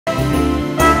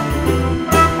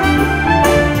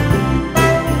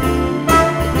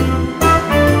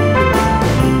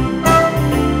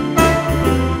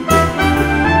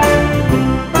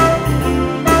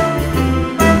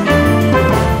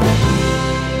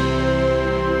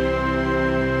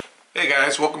Hey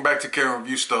guys, welcome back to Care and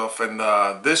Review Stuff. And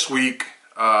this week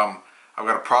I've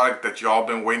got a product that y'all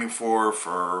been waiting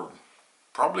for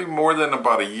probably more than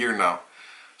about a year now.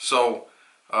 So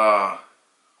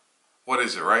what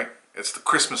is it, right? It's the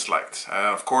Christmas lights. And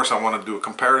of course I want to do a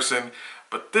comparison,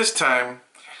 but this time,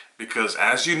 because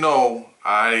as you know,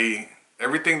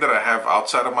 everything that I have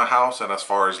outside of my house, and as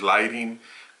far as lighting,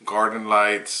 garden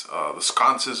lights, the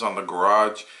sconces on the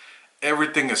garage,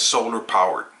 everything is solar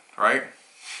powered, right?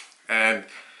 And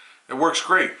it works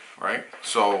great, right?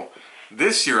 So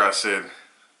this year I said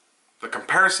the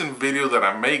comparison video that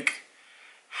I make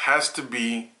has to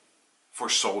be for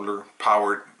solar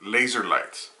powered laser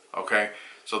lights. Okay,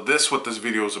 so this is what this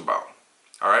video is about.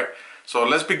 All right, so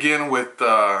let's begin with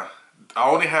I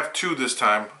only have two this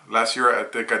time. Last year I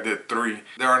think I did three.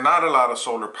 There are not a lot of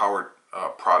solar powered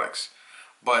products,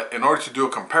 but in order to do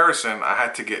a comparison I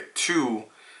had to get two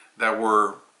that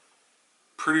were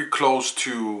pretty close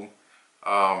to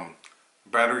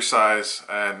battery size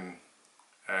and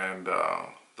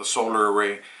the solar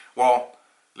array. Well,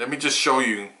 let me just show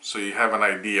you so you have an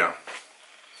idea.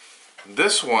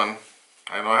 This one,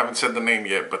 I know I haven't said the name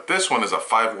yet, but this one is a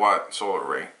 5-watt solar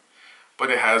array,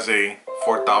 but it has a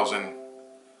 4,000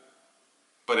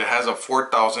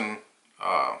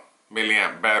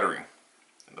 milliamp battery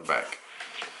in the back.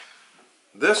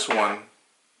 This one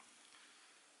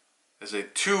is a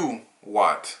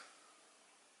 2-watt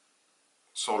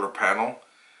solar panel,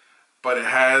 but it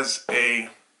has a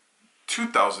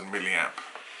 2,000 milliamp.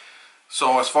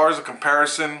 So as far as a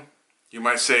comparison, you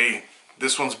might say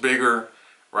this one's bigger,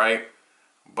 right?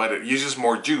 But it uses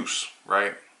more juice,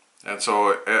 right? And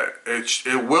so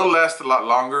it will last a lot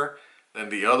longer than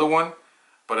the other one.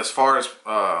 But as far as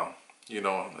you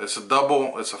know, it's a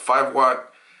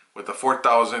 5-watt with a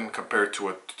 4,000 compared to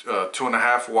a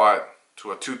 2.5-watt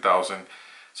to a 2,000.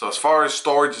 So as far as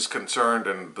storage is concerned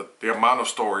and the amount of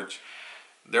storage,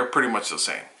 they're pretty much the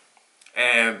same.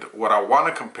 And what I want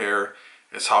to compare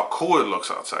is how cool it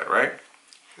looks outside, right?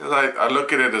 I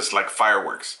look at it as like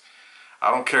fireworks.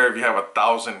 I don't care if you have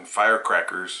 1,000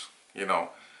 firecrackers, you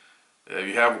know, if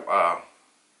you have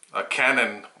a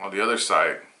cannon on the other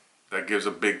side that gives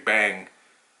a big bang,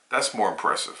 that's more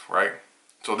impressive, right?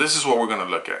 So this is what we're going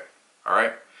to look at, all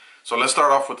right? So let's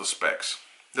start off with the specs.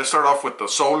 Let's start off with the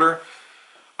solar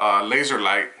laser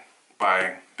light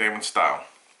by DAMON Style.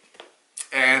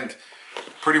 And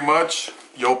pretty much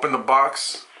you open the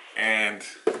box and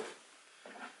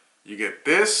you get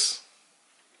the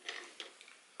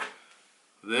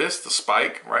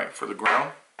spike, right, for the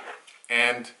ground,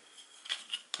 and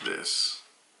this,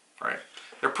 right?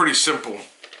 They're pretty simple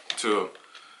to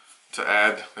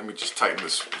add. Let me just tighten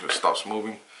this so it stops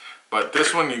moving. But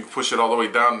this one, you push it all the way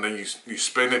down and then you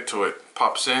spin it till it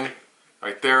pops in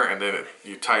right there, and then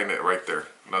you tighten it right there.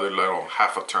 Another little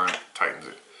half a turn tightens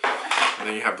it. And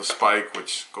then you have the spike,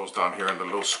 which goes down here in the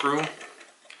little screw,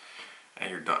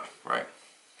 and you're done, right?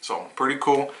 So pretty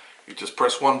cool. You just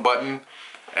press one button,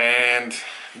 and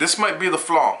this might be the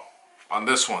flaw on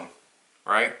this one,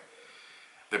 right?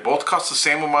 They both cost the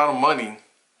same amount of money,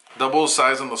 double the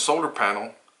size on the solar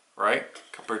panel, right,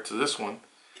 compared to this one,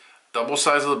 double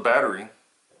size of the battery,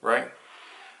 right?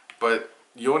 But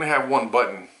you only have one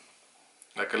button,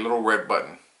 like a little red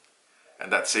button,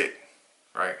 and that's it,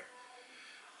 right?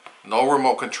 No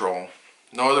remote control,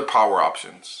 no other power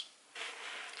options.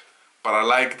 But I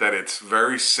like that it's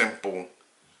very simple.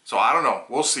 So I don't know,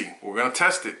 we'll see. We're gonna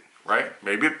test it, right?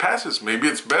 Maybe it passes, maybe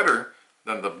it's better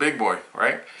than the big boy,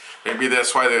 right? Maybe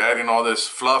that's why they're adding all this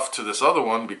fluff to this other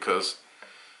one, because,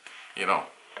 you know,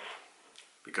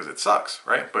 because it sucks,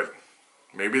 right? But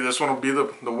maybe this one will be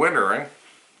the winner, right?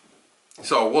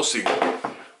 So we'll see.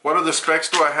 What other specs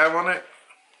do I have on it?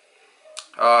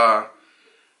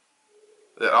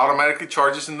 It automatically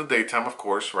charges in the daytime, of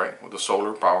course, right, with the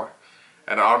solar power,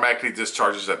 and it automatically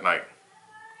discharges at night.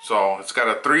 So it's got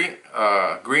a 3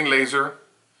 green laser.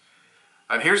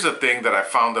 And here's the thing that I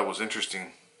found that was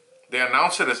interesting. They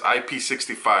announced it as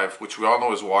IP65, which we all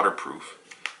know is waterproof,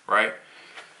 right?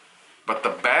 But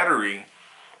the battery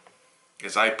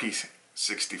is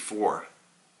IP64,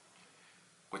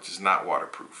 which is not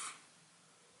waterproof.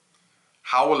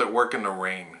 How will it work in the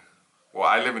rain? Well,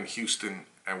 I live in Houston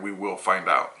and we will find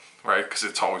out, right? Because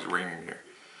it's always raining here.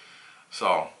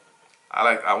 So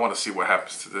I want to see what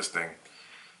happens to this thing.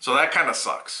 So that kind of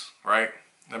sucks, right?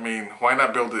 I mean, why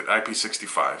not build it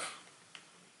IP65?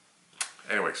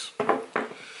 Anyways,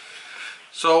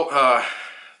 so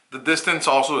the distance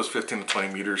also is 15 to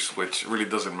 20 meters, which really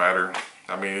doesn't matter.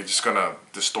 I mean, it's just gonna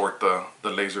distort the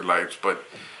laser lights. But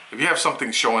if you have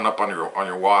something showing up on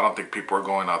your wall, I don't think people are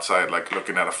going outside like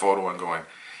looking at a photo and going,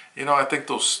 you know, I think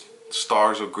those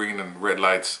stars of green and red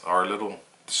lights are a little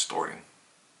distorting.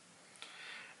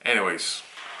 Anyways,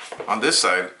 on this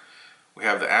side we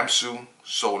have the AMSU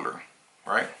solar,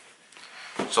 right?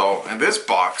 So in this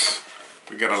box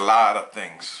we get a lot of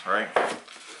things, right?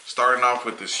 Starting off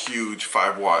with this huge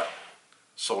 5-watt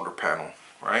solar panel,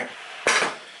 right?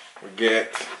 We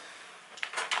get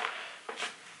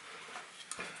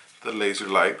the laser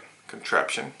light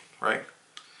contraption, right?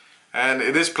 And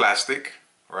it is plastic,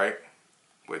 right?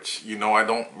 Which, you know, I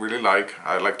don't really like.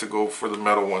 I like to go for the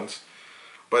metal ones.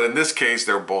 But in this case,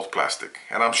 they're both plastic.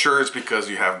 And I'm sure it's because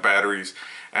you have batteries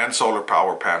and solar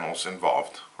power panels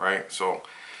involved, right? So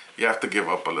you have to give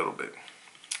up a little bit.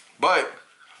 But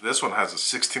this one has a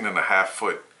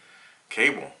 16.5-foot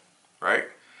cable, right?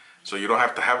 So you don't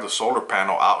have to have the solar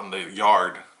panel out in the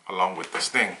yard along with this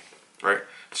thing, right?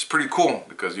 It's pretty cool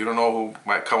because you don't know who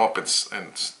might come up and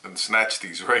snatch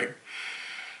these, right?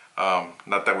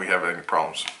 Not that we have any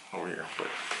problems over here, but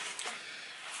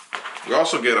we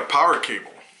also get a power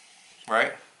cable,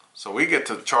 right? So we get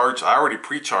to charge. I already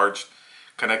pre-charged,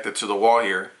 connected to the wall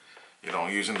here, you know,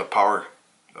 using the power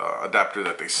adapter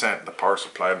that they sent, the power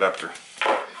supply adapter.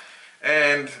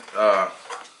 And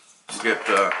you get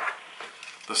the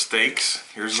stakes.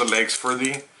 Here's the legs for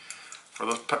the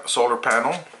solar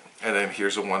panel, and then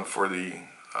here's the one for the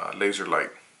laser light.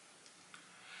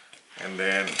 And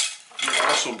then you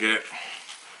also get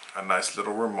a nice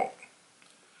little remote.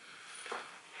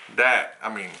 That,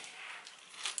 I mean,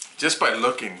 just by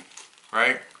looking,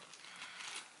 right,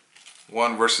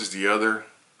 one versus the other,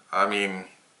 I mean,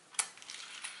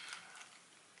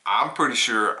 I'm pretty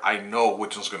sure I know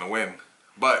which one's gonna win,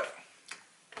 but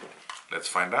let's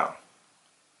find out.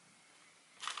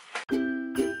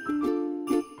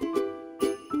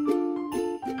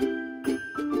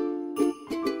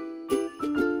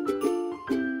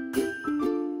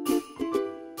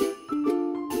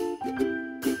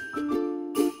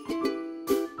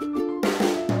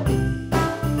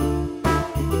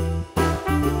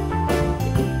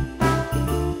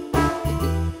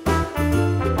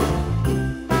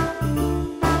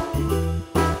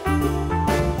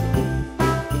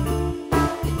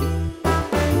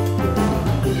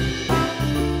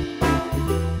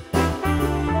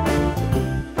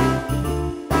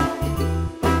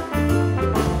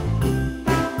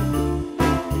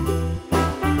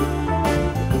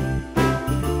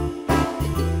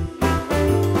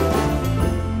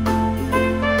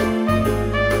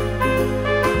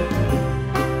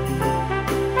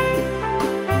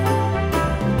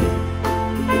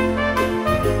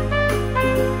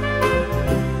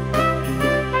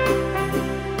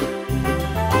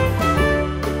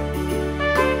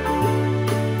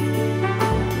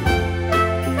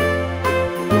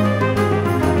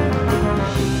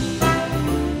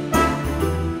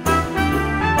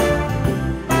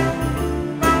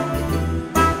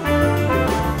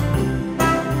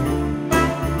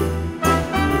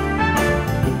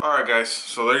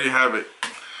 So there you have it.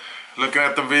 Looking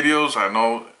at the videos, I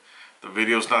know the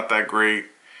video's not that great.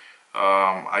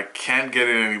 I can't get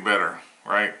it any better,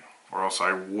 right? Or else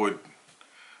I would.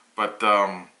 But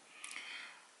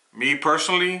me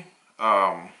personally,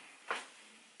 the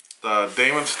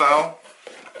DAMON Style,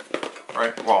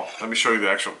 right? Well, let me show you the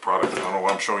actual product. I don't know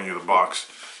why I'm showing you the box.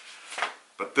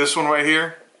 But this one right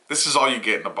here, this is all you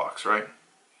get in the box, right?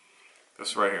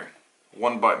 This right here.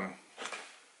 One button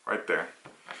right there.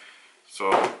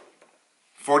 So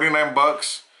 49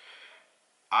 bucks.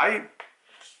 I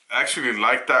actually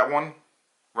like that one,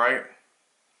 right?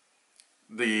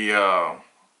 I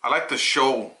like the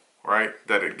show, right,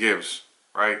 that it gives,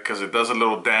 right? Because it does a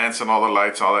little dance and all the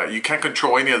lights, all that. You can't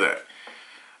control any of that.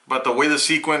 But the way the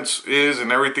sequence is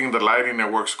and everything, the lighting,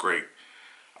 it works great.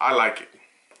 I like it,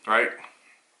 right?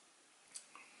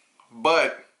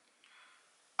 But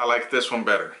I like this one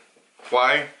better.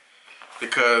 Why?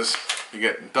 Because you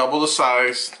get double the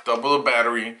size, double the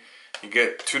battery. You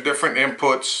get two different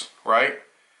inputs, right?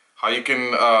 How you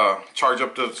can charge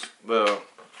up the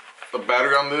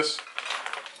battery on this.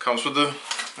 Comes with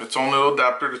its own little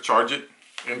adapter to charge it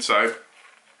inside.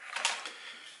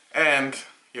 And,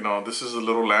 you know, this is a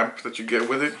little lamp that you get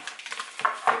with it.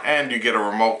 And you get a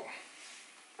remote,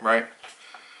 right?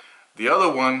 The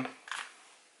other one,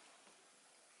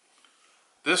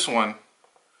 this one,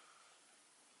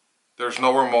 there's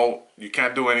no remote. You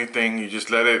can't do anything. You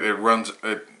just let it. It runs.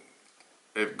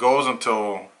 It goes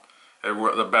until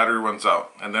the battery runs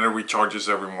out, and then it recharges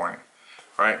every morning,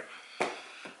 right?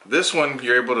 This one,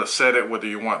 you're able to set it whether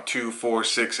you want 2, 4,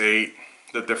 6, 8,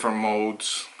 the different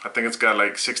modes. I think it's got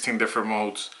like 16 different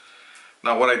modes.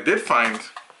 Now, what I did find,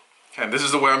 and this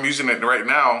is the way I'm using it right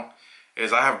now,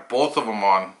 is I have both of them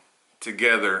on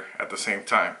together at the same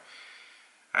time.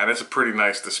 And it's a pretty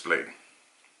nice display.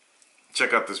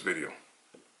 Check out this video.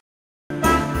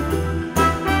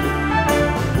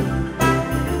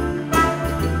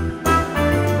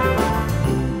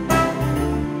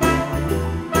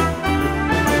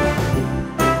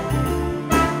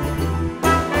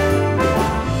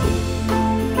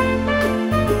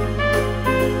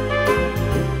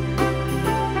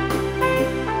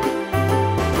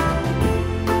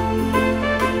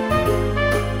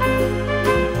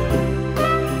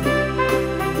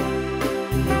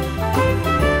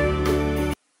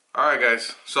 Alright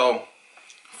guys, so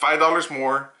 $5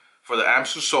 more for the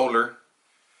AMSU solar,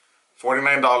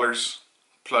 $49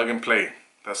 plug and play.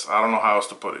 That's, I don't know how else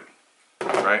to put it,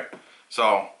 right?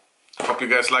 So hope you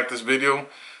guys like this video.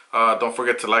 Don't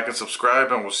forget to like and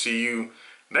subscribe, and we'll see you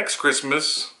next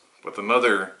Christmas with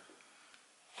another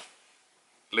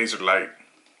laser light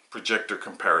projector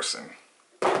comparison.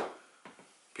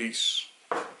 Peace.